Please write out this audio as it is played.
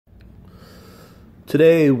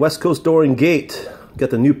Today, West Coast Door and Gate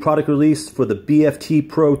got the new product release for the BFT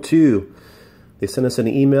Pro 2. They sent us an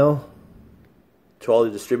email to all the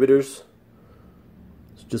distributors.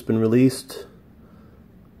 It's just been released.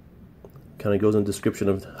 Kind of goes in the description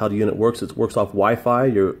of how the unit works. It works off Wi-Fi,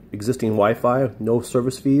 your existing Wi-Fi, no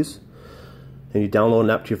service fees. And you download an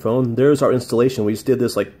app to your phone. There's our installation. We just did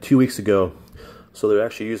this like 2 weeks ago. So they're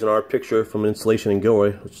actually using our picture from an installation in Go,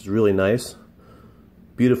 which is really nice.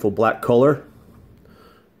 Beautiful black color.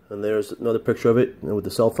 And there's another picture of it with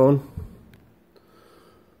the cell phone.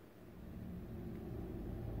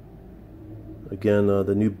 Again,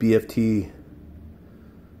 the new BFT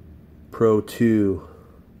Pro 2.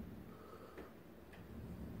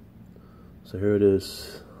 So here it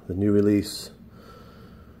is, the new release.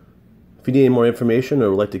 If you need any more information or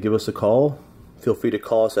would like to give us a call, feel free to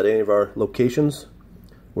call us at any of our locations.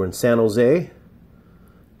 We're in San Jose,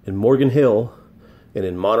 in Morgan Hill, and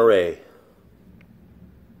in Monterey.